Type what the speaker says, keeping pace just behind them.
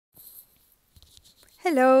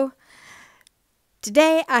Hello.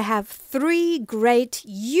 Today I have 3 great,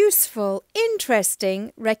 useful,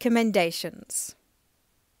 interesting recommendations.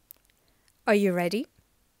 Are you ready?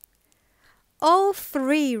 All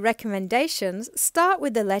 3 recommendations start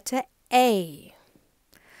with the letter A.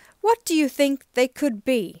 What do you think they could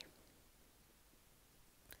be?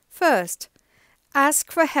 First,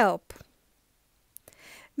 ask for help.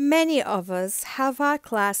 Many of us have our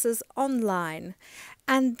classes online,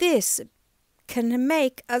 and this can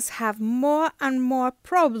make us have more and more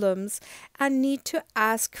problems and need to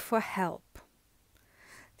ask for help.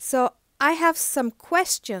 So I have some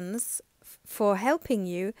questions for helping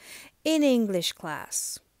you in English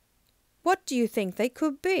class. What do you think they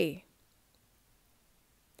could be?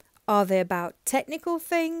 Are they about technical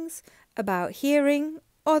things, about hearing,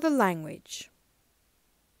 or the language?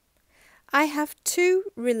 I have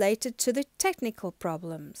 2 related to the technical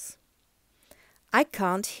problems. I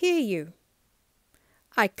can't hear you.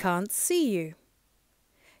 I can't see you.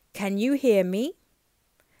 Can you hear me?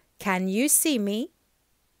 Can you see me?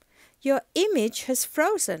 Your image has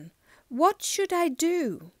frozen. What should I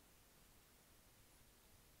do?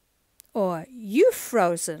 Or you've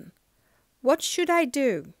frozen. What should I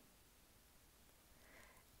do?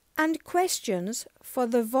 And questions for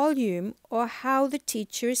the volume or how the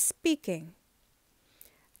teacher is speaking.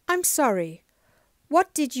 I'm sorry,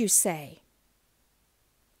 what did you say?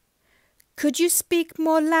 Could you speak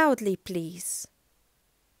more loudly, please?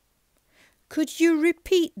 Could you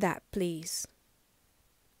repeat that, please?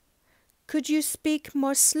 Could you speak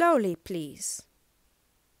more slowly, please?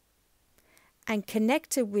 And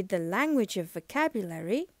connected with the language of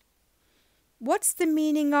vocabulary, what's the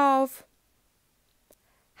meaning of?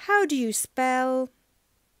 How do you spell?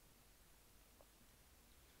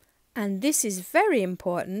 And this is very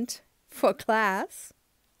important for class.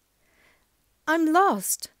 I'm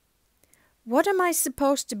lost. What am I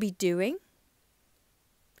supposed to be doing?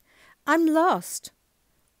 I'm lost.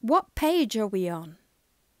 What page are we on?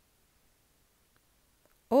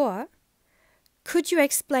 Or, could you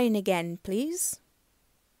explain again, please?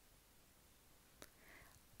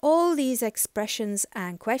 All these expressions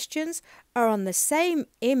and questions are on the same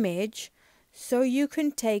image, so you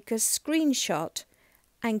can take a screenshot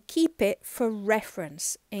and keep it for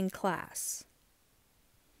reference in class.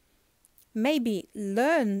 Maybe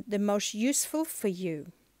learn the most useful for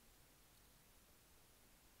you.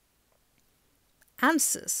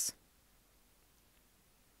 Answers.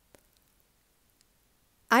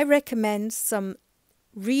 I recommend some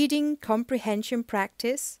reading comprehension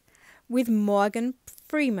practice with Morgan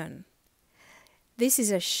Freeman. This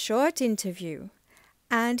is a short interview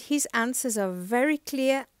and his answers are very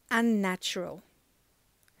clear and natural.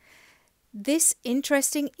 This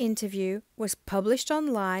interesting interview was published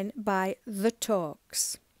online by The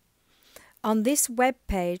Talks. On this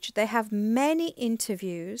webpage, they have many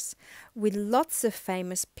interviews with lots of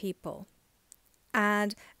famous people,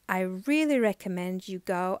 and I really recommend you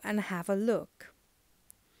go and have a look.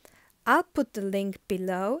 I'll put the link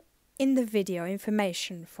below in the video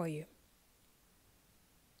information for you.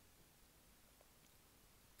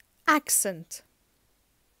 Accent.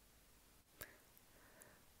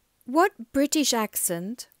 What British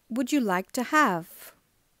accent would you like to have?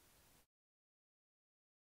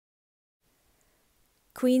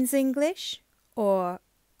 Queen's English or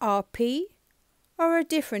RP or a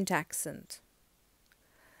different accent?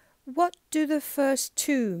 What do the first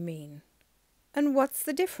 2 mean? And what's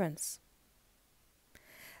the difference?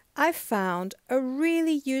 I found a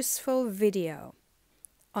really useful video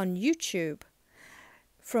on YouTube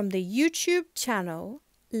from the YouTube channel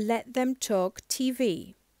Let Them Talk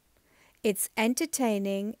TV. It's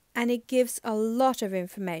entertaining and it gives a lot of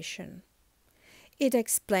information. It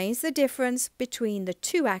explains the difference between the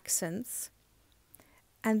 2 accents,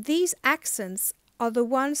 and these accents are the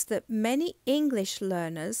ones that many English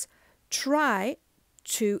learners try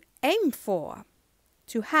to aim for,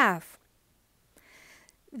 to have.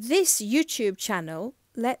 This YouTube channel,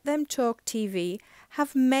 Let Them Talk TV,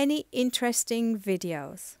 have many interesting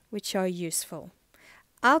videos which are useful.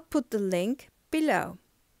 I'll put the link below.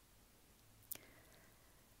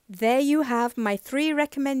 There you have my 3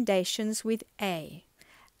 recommendations with A: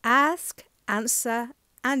 ask, answer,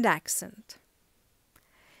 and accent.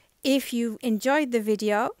 If you enjoyed the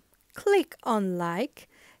video, click on like,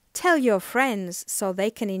 tell your friends so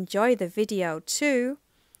they can enjoy the video too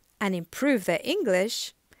and improve their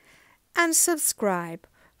English, and subscribe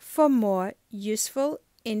for more useful,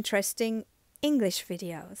 interesting English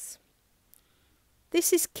videos.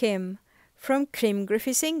 This is Kim from Kim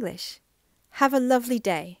Griffiths English. Have a lovely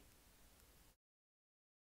day.